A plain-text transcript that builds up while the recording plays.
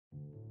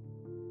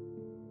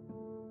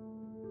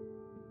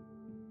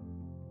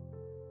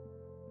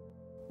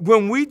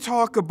when we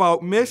talk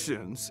about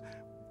missions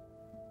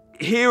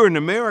here in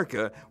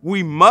America,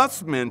 we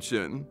must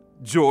mention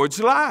George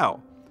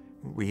Liele.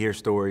 We hear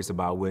stories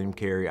about William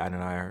Carey,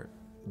 Adoniram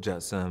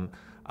Judson,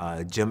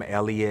 Jim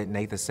Elliot,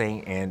 Nathan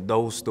Saint, and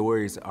those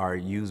stories are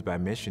used by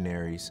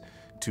missionaries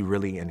to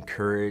really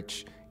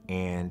encourage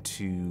and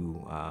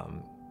to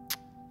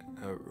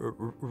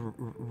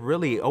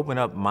really open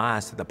up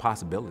minds to the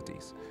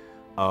possibilities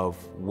of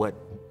what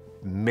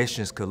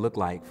missions could look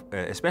like,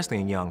 especially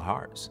in young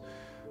hearts.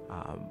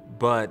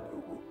 But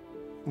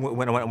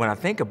when I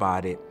think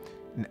about it,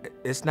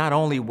 it's not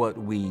only what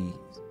we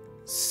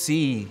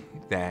see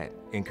that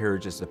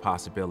encourages the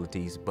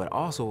possibilities, but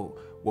also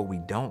what we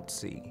don't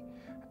see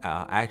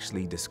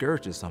actually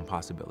discourages some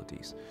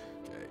possibilities.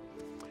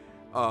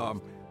 Okay.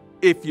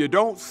 If you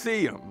don't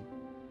see them,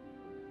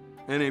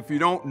 and if you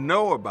don't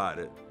know about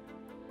it,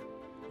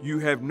 you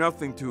have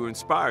nothing to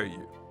inspire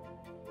you.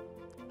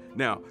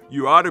 Now,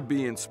 you ought to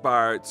be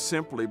inspired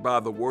simply by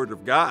the Word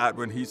of God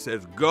when He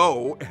says,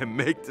 go and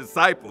make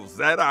disciples.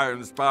 That ought to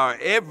inspire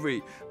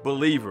every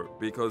believer,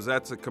 because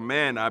that's a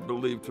command, I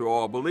believe, to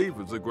all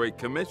believers, a great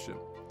commission.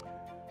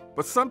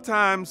 But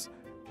sometimes,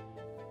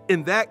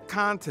 in that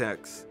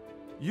context,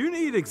 you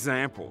need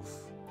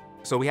examples.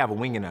 So we have a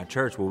wing in our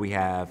church where we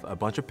have a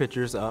bunch of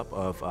pictures up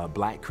of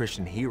Black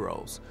Christian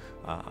heroes.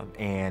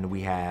 And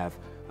we have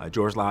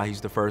George Liele,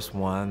 he's the first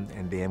one,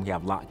 and then we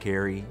have Locke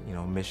Carey,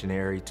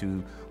 missionary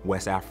to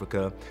West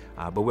Africa.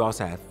 But we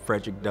also have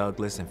Frederick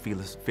Douglass and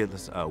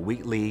Phyllis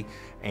Wheatley.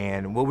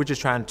 And what we're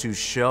just trying to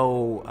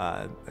show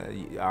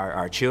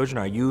our children,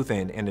 our youth,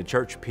 and the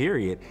church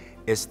period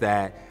is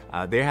that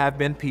there have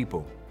been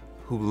people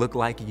who look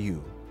like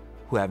you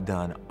who have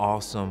done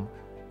awesome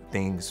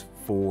things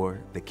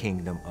for the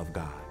kingdom of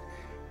God.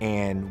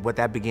 And what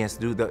that begins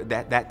to do,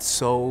 that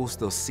sows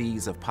those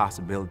seeds of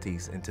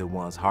possibilities into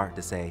one's heart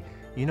to say,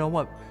 you know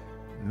what,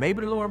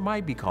 maybe the Lord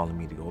might be calling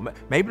me to go.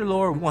 Maybe the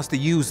Lord wants to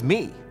use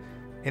me.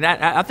 And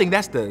I think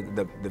that's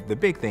the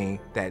big thing,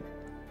 that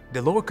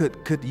the Lord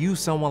could use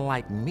someone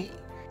like me.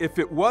 If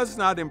it was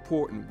not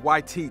important,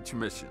 why teach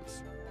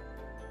missions?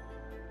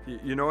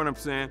 You know what I'm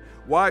saying?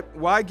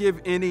 Why give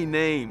any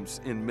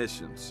names in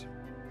missions?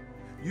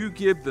 You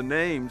give the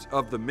names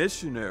of the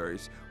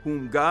missionaries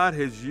whom God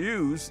has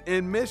used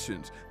in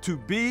missions to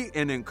be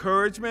an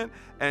encouragement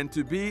and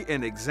to be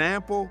an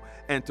example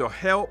and to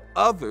help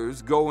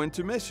others go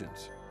into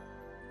missions.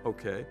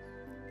 Okay,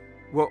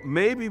 well,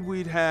 maybe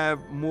we'd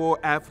have more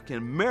African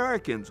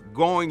Americans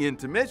going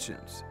into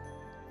missions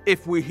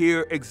if we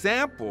hear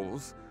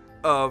examples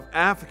of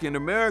African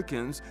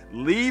Americans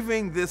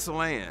leaving this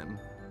land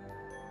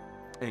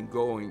and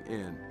going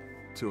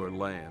into a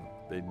land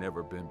they'd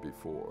never been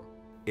before.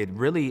 It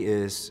really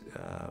is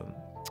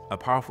a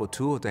powerful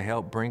tool to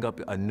help bring up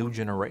a new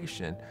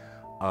generation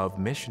of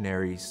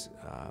missionaries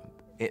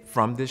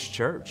from this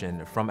church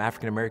and from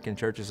African American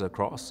churches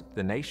across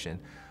the nation,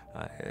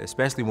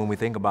 especially when we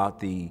think about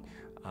the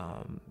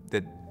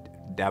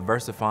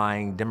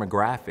diversifying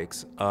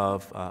demographics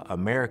of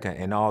America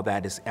and all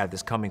that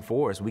is coming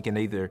for us. We can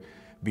either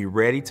be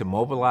ready to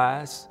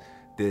mobilize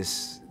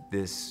this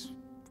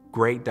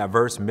great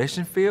diverse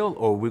mission field,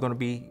 or we're going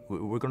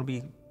to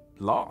be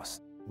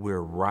lost.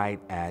 We're right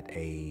at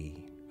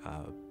a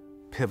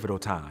pivotal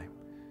time,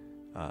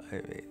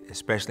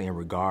 especially in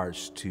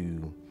regards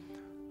to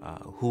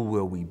who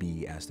will we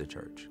be as the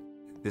church.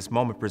 This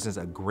moment presents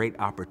a great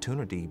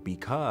opportunity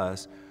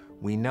because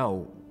we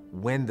know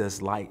when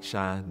does light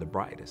shine the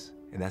brightest,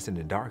 and that's in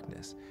the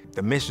darkness.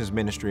 The missions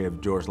ministry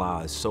of George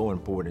Liele is so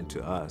important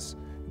to us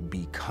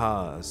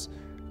because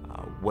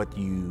what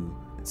you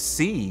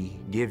see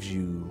gives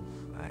you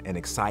an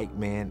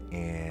excitement,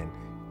 and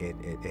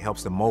it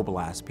helps to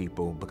mobilize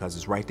people because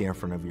it's right there in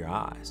front of your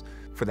eyes.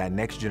 For that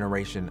next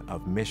generation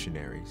of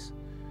missionaries,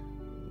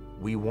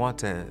 we want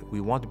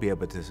to be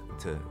able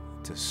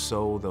to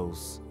sow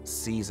those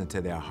seeds into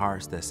their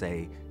hearts that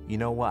say, you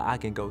know what, I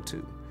can go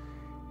too.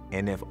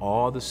 And if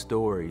all the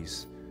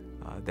stories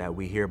that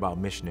we hear about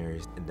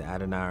missionaries, the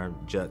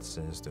Adoniram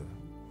Judsons, the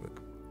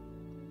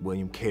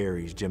William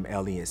Careys, Jim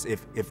Elliots,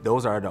 if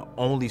those are the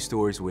only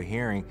stories we're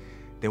hearing,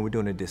 then we're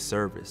doing a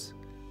disservice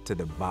to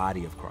the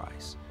body of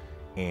Christ.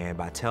 And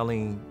by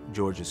telling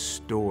George's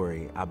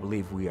story, I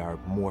believe we are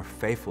more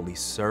faithfully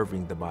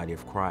serving the body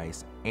of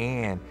Christ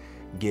and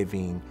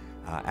giving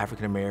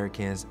African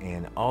Americans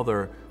and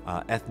other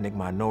ethnic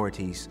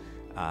minorities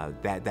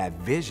that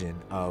vision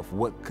of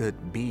what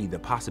could be the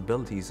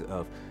possibilities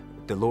of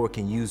the Lord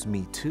can use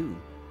me too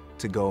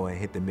to go and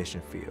hit the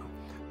mission field.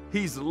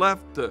 He's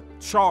left the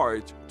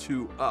charge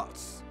to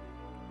us.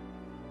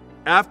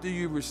 After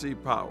you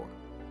receive power,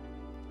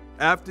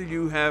 after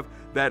you have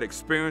that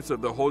experience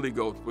of the Holy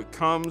Ghost, which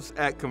comes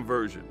at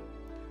conversion,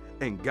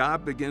 and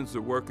God begins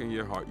to work in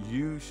your heart,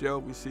 you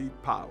shall receive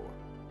power.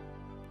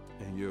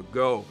 And you'll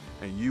go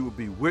and you will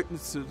be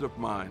witnesses of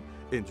mine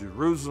in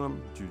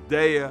Jerusalem,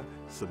 Judea,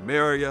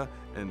 Samaria,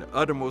 and the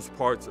uttermost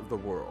parts of the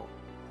world.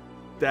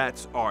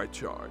 That's our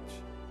charge.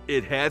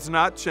 It has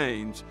not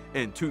changed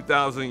in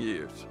 2,000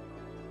 years.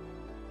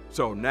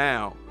 So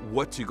now,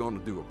 what you gonna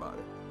do about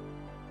it?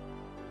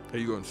 Are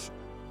you going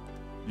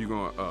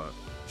to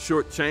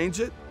shortchange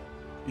it?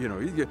 You know,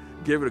 you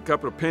give it a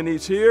couple of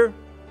pennies here.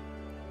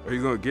 Are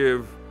you going to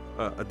give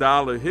a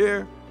dollar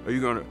here? Are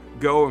you going to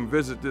go and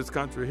visit this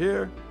country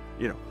here?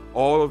 You know,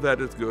 all of that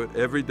is good.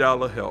 Every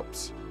dollar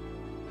helps.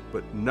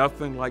 But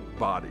nothing like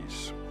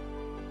bodies.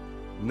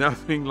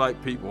 Nothing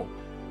like people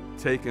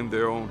taking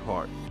their own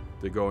heart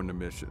to go into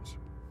missions.